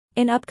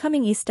In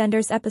upcoming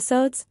EastEnders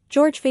episodes,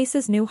 George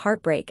faces new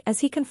heartbreak as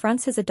he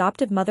confronts his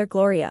adoptive mother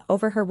Gloria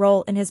over her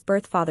role in his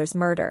birth father's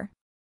murder.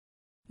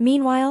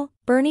 Meanwhile,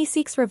 Bernie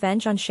seeks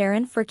revenge on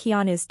Sharon for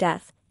Keanu's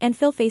death, and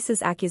Phil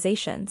faces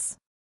accusations.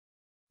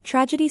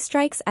 Tragedy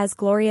strikes as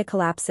Gloria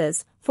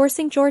collapses,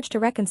 forcing George to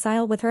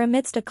reconcile with her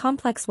amidst a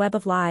complex web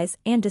of lies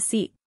and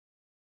deceit.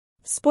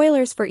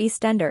 Spoilers for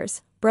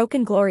EastEnders: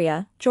 Broken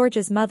Gloria,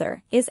 George's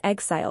mother, is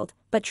exiled,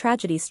 but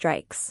tragedy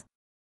strikes.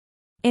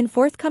 In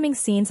forthcoming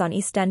scenes on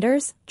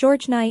EastEnders,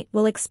 George Knight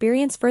will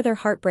experience further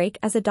heartbreak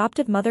as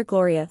adoptive mother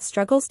Gloria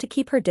struggles to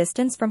keep her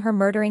distance from her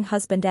murdering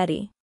husband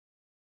Eddie.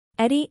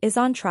 Eddie is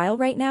on trial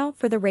right now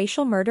for the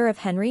racial murder of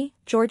Henry,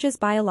 George's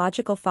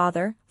biological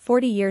father,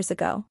 40 years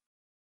ago.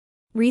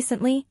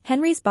 Recently,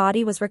 Henry's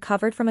body was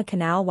recovered from a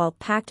canal while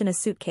packed in a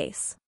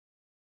suitcase.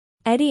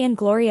 Eddie and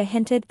Gloria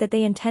hinted that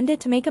they intended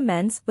to make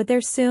amends with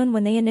theirs soon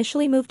when they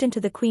initially moved into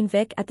the Queen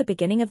Vic at the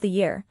beginning of the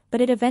year, but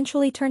it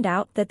eventually turned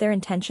out that their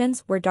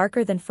intentions were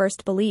darker than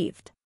first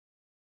believed.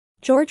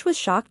 George was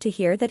shocked to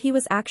hear that he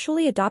was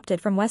actually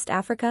adopted from West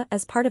Africa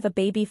as part of a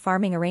baby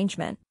farming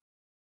arrangement.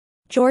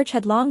 George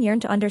had long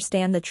yearned to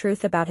understand the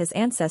truth about his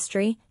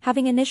ancestry,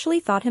 having initially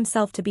thought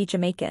himself to be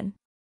Jamaican.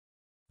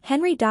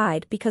 Henry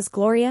died because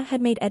Gloria had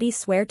made Eddie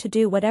swear to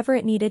do whatever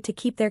it needed to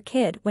keep their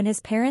kid when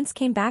his parents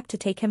came back to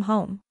take him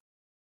home.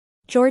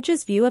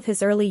 George's view of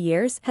his early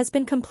years has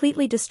been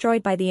completely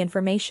destroyed by the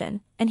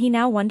information, and he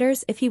now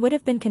wonders if he would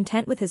have been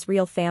content with his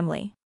real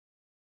family.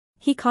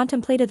 He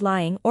contemplated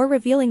lying or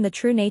revealing the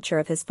true nature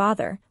of his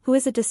father, who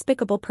is a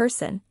despicable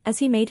person, as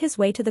he made his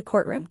way to the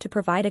courtroom to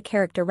provide a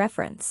character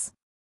reference.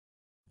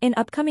 In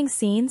upcoming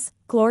scenes,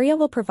 Gloria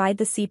will provide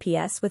the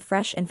CPS with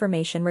fresh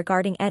information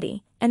regarding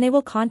Eddie, and they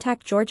will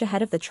contact George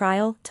ahead of the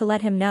trial to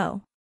let him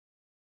know.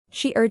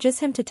 She urges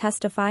him to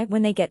testify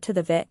when they get to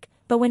the Vic,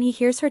 but when he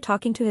hears her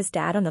talking to his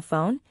dad on the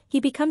phone, he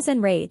becomes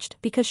enraged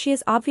because she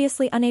is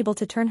obviously unable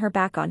to turn her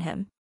back on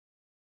him.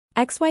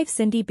 Ex-wife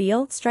Cindy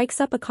Beale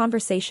strikes up a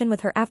conversation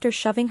with her after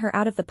shoving her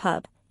out of the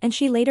pub, and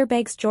she later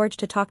begs George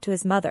to talk to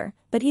his mother,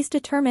 but he's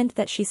determined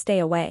that she stay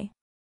away.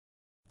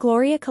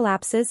 Gloria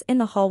collapses in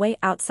the hallway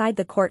outside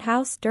the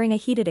courthouse during a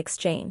heated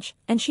exchange,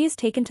 and she is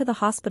taken to the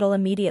hospital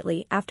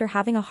immediately after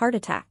having a heart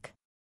attack.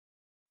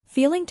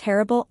 Feeling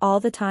terrible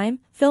all the time,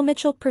 Phil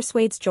Mitchell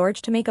persuades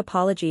George to make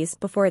apologies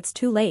before it's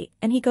too late,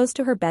 and he goes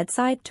to her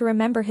bedside to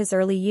remember his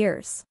early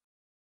years.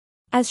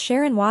 As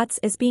Sharon Watts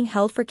is being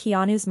held for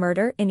Keanu's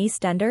murder in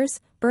EastEnders,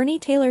 Bernie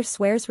Taylor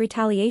swears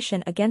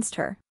retaliation against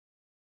her.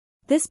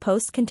 This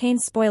post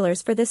contains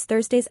spoilers for this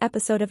Thursday's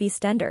episode of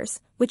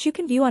EastEnders, which you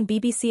can view on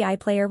BBC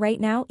iPlayer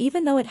right now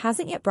even though it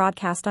hasn't yet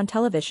broadcast on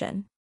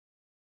television.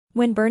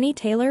 When Bernie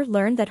Taylor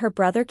learned that her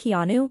brother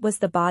Keanu was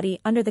the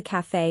body under the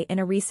cafe in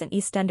a recent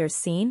EastEnders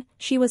scene,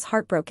 she was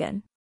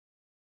heartbroken.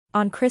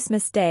 On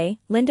Christmas Day,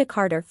 Linda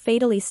Carter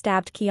fatally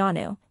stabbed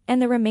Keanu,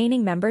 and the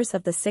remaining members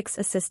of the six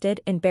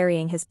assisted in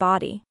burying his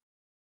body.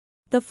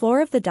 The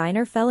floor of the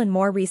diner fell in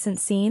more recent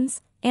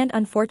scenes, and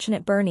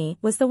unfortunate Bernie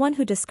was the one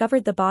who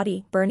discovered the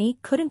body. Bernie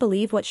couldn't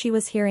believe what she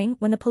was hearing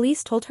when the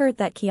police told her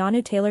that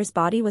Keanu Taylor's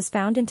body was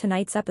found in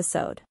tonight's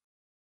episode.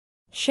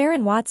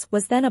 Sharon Watts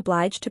was then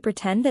obliged to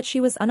pretend that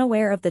she was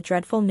unaware of the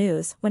dreadful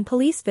news when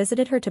police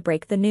visited her to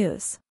break the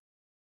news.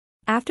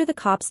 After the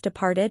cops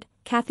departed,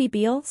 Kathy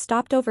Beale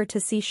stopped over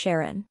to see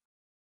Sharon.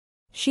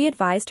 She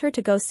advised her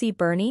to go see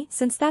Bernie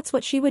since that's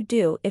what she would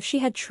do if she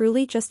had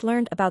truly just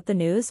learned about the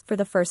news for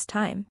the first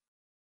time.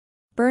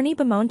 Bernie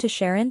bemoaned to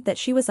Sharon that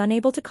she was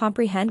unable to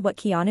comprehend what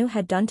Keanu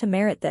had done to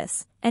merit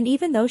this, and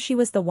even though she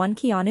was the one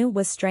Keanu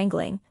was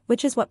strangling,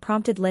 which is what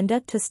prompted Linda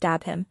to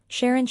stab him,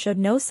 Sharon showed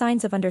no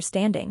signs of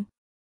understanding.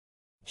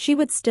 She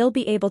would still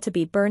be able to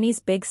be Bernie's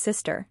big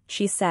sister,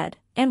 she said,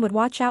 and would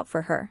watch out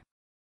for her.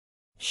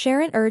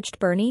 Sharon urged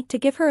Bernie to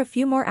give her a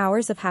few more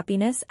hours of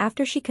happiness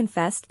after she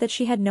confessed that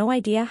she had no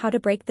idea how to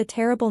break the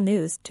terrible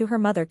news to her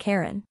mother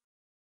Karen.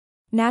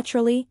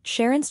 Naturally,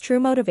 Sharon's true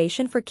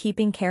motivation for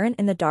keeping Karen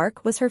in the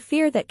dark was her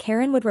fear that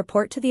Karen would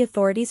report to the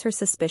authorities her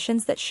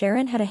suspicions that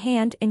Sharon had a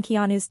hand in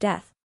Keanu's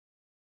death.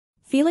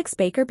 Felix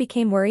Baker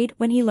became worried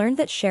when he learned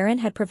that Sharon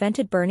had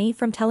prevented Bernie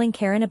from telling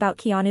Karen about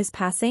Keanu's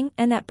passing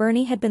and that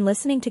Bernie had been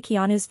listening to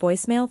Keanu's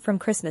voicemail from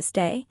Christmas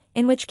Day,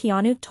 in which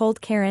Keanu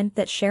told Karen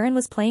that Sharon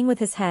was playing with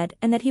his head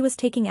and that he was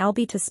taking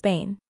Albie to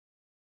Spain.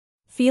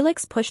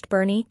 Felix pushed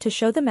Bernie to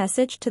show the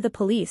message to the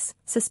police,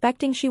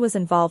 suspecting she was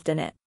involved in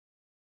it.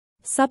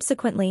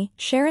 Subsequently,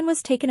 Sharon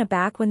was taken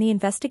aback when the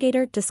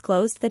investigator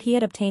disclosed that he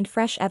had obtained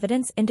fresh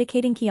evidence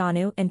indicating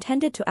Keanu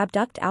intended to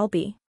abduct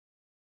Albie.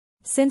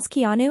 Since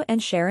Keanu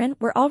and Sharon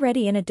were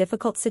already in a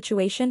difficult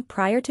situation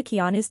prior to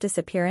Keanu's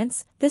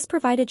disappearance, this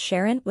provided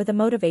Sharon with a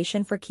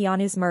motivation for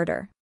Keanu's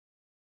murder.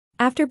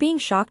 After being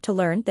shocked to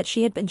learn that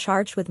she had been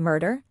charged with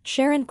murder,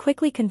 Sharon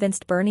quickly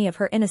convinced Bernie of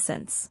her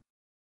innocence.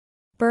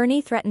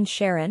 Bernie threatened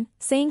Sharon,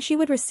 saying she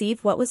would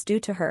receive what was due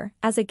to her,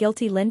 as a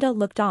guilty Linda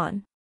looked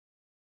on.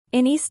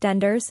 In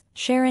EastEnders,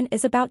 Sharon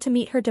is about to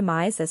meet her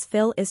demise as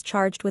Phil is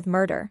charged with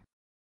murder.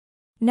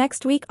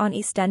 Next week on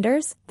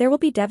Eastenders, there will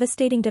be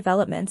devastating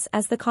developments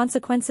as the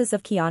consequences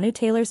of Keanu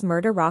Taylor's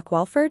murder rock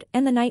Walford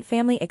and the Knight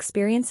family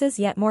experiences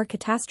yet more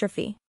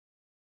catastrophe.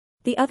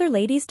 The other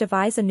ladies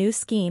devise a new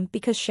scheme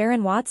because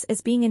Sharon Watts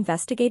is being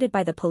investigated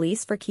by the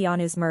police for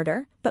Keanu's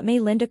murder, but may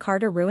Linda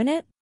Carter ruin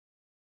it?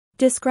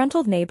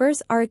 Disgruntled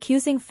neighbors are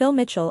accusing Phil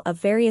Mitchell of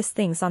various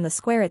things on the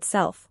square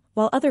itself,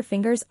 while other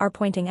fingers are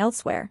pointing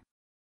elsewhere.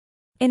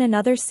 In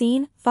another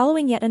scene,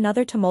 following yet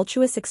another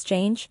tumultuous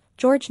exchange,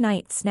 George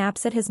Knight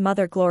snaps at his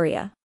mother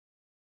Gloria.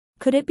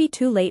 Could it be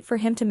too late for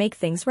him to make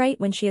things right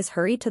when she is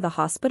hurried to the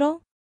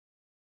hospital?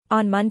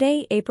 On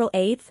Monday, April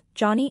 8th,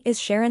 Johnny is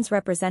Sharon's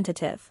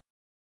representative.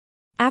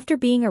 After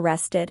being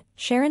arrested,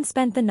 Sharon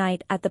spent the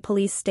night at the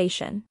police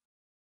station.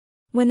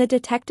 When the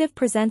detective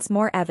presents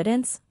more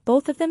evidence,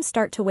 both of them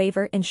start to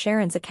waver in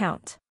Sharon's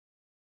account.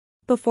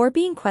 Before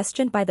being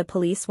questioned by the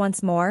police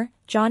once more,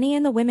 Johnny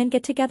and the women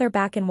get together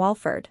back in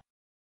Walford.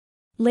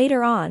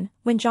 Later on,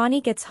 when Johnny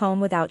gets home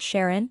without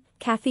Sharon,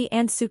 Kathy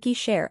and Suki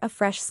share a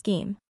fresh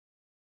scheme.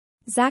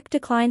 Zach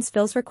declines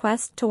Phil's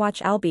request to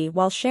watch Albie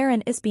while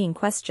Sharon is being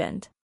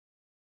questioned.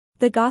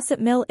 The gossip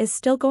mill is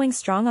still going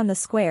strong on the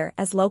square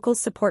as locals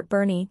support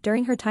Bernie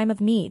during her time of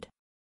need.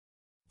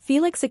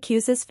 Felix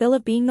accuses Phil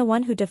of being the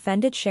one who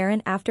defended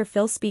Sharon after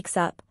Phil speaks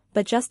up,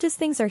 but just as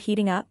things are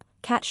heating up,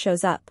 Kat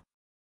shows up.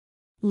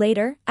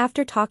 Later,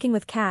 after talking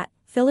with Kat,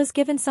 Phil is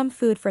given some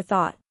food for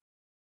thought.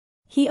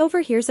 He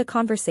overhears a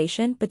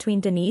conversation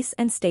between Denise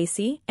and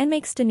Stacy and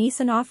makes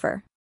Denise an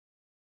offer.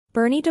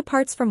 Bernie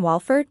departs from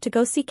Walford to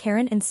go see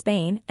Karen in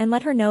Spain and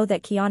let her know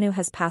that Keanu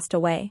has passed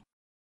away.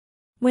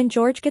 When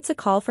George gets a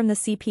call from the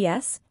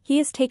CPS, he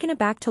is taken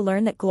aback to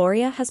learn that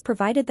Gloria has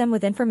provided them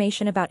with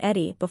information about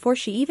Eddie before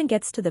she even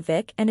gets to the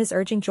Vic and is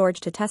urging George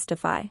to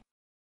testify.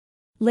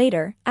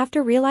 Later,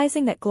 after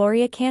realizing that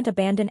Gloria can't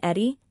abandon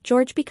Eddie,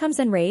 George becomes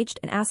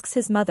enraged and asks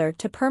his mother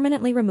to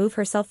permanently remove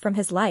herself from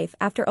his life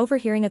after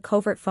overhearing a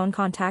covert phone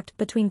contact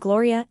between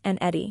Gloria and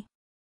Eddie.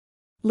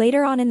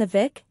 Later on in the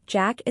Vic,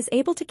 Jack is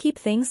able to keep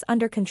things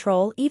under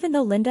control even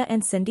though Linda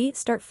and Cindy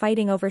start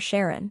fighting over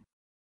Sharon.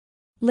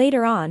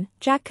 Later on,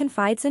 Jack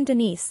confides in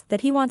Denise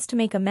that he wants to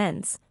make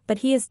amends, but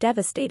he is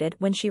devastated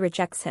when she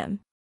rejects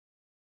him.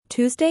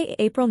 Tuesday,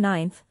 April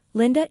 9th,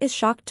 Linda is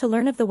shocked to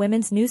learn of the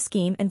women's new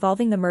scheme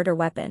involving the murder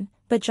weapon,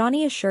 but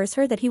Johnny assures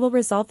her that he will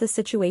resolve the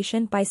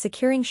situation by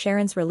securing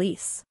Sharon's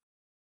release.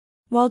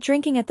 While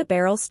drinking at the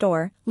Barrel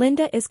store,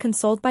 Linda is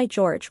consoled by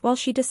George while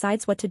she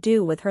decides what to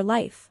do with her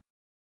life.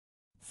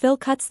 Phil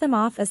cuts them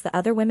off as the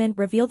other women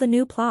reveal the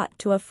new plot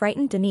to a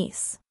frightened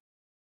Denise.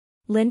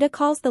 Linda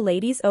calls the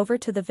ladies over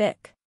to the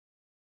Vic.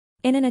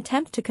 In an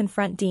attempt to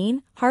confront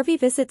Dean, Harvey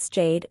visits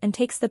Jade and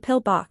takes the pill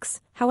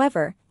box.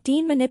 However,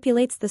 Dean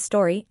manipulates the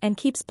story and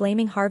keeps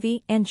blaming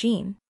Harvey and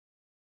Jean.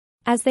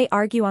 As they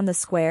argue on the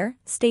square,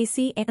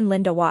 Stacy and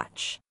Linda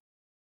watch.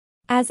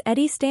 As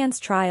Eddie stands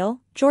trial,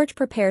 George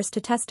prepares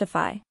to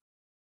testify.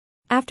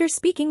 After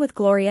speaking with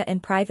Gloria in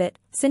private,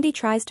 Cindy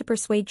tries to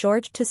persuade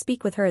George to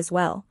speak with her as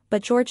well,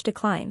 but George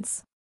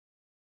declines.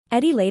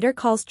 Eddie later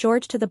calls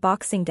George to the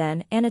boxing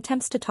den and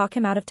attempts to talk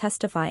him out of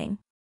testifying.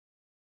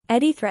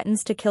 Eddie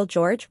threatens to kill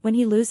George when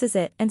he loses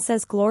it and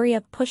says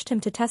Gloria pushed him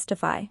to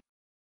testify.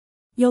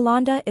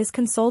 Yolanda is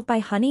consoled by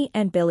Honey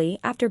and Billy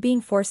after being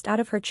forced out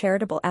of her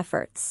charitable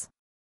efforts.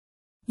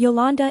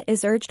 Yolanda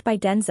is urged by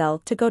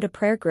Denzel to go to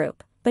prayer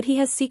group, but he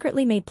has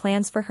secretly made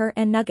plans for her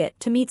and Nugget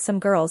to meet some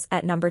girls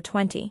at number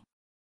 20.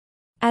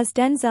 As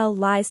Denzel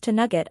lies to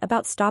Nugget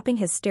about stopping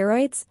his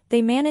steroids,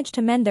 they manage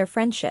to mend their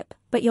friendship,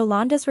 but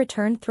Yolanda's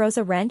return throws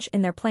a wrench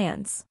in their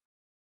plans.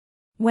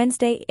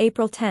 Wednesday,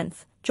 April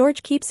 10th,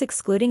 George keeps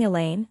excluding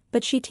Elaine,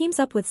 but she teams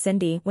up with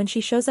Cindy when she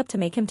shows up to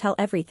make him tell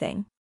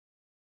everything.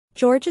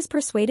 George is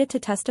persuaded to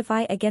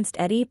testify against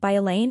Eddie by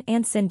Elaine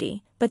and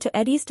Cindy, but to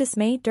Eddie's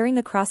dismay during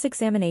the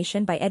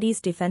cross-examination by Eddie's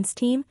defense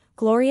team,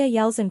 Gloria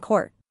yells in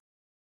court.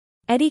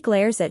 Eddie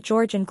glares at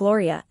George and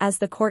Gloria as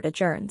the court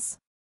adjourns.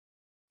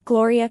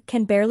 Gloria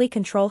can barely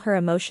control her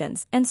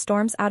emotions and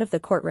storms out of the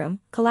courtroom,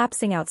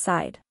 collapsing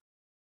outside.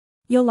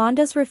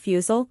 Yolanda's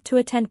refusal to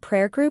attend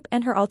prayer group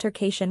and her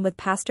altercation with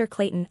Pastor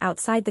Clayton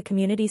outside the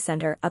community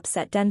center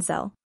upset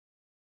Denzel.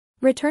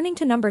 Returning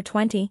to number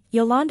 20,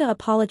 Yolanda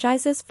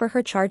apologizes for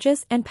her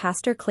charges and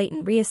Pastor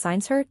Clayton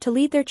reassigns her to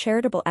lead their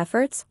charitable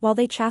efforts while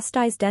they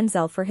chastise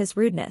Denzel for his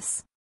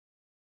rudeness.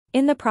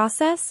 In the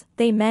process,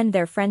 they mend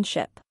their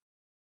friendship.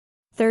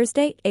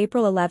 Thursday,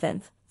 April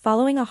 11th,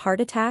 following a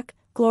heart attack,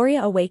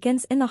 Gloria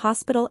awakens in the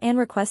hospital and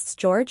requests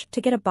George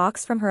to get a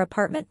box from her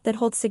apartment that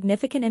holds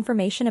significant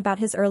information about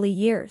his early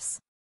years.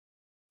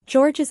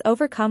 George is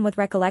overcome with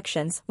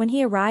recollections when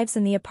he arrives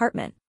in the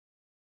apartment.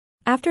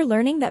 After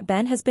learning that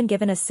Ben has been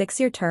given a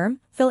 6-year term,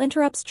 Phil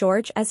interrupts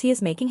George as he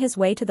is making his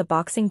way to the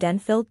boxing den.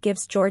 Phil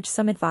gives George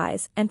some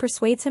advice and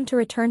persuades him to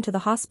return to the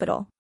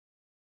hospital.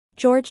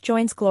 George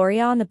joins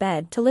Gloria on the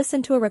bed to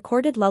listen to a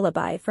recorded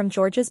lullaby from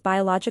George's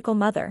biological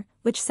mother,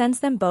 which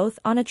sends them both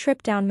on a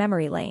trip down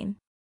memory lane.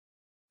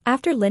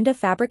 After Linda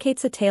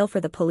fabricates a tale for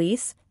the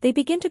police, they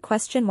begin to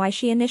question why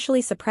she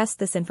initially suppressed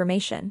this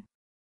information.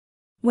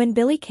 When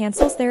Billy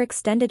cancels their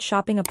extended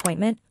shopping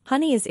appointment,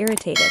 Honey is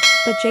irritated,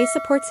 but Jay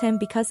supports him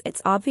because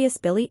it's obvious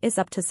Billy is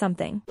up to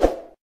something.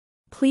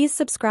 Please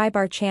subscribe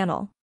our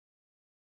channel.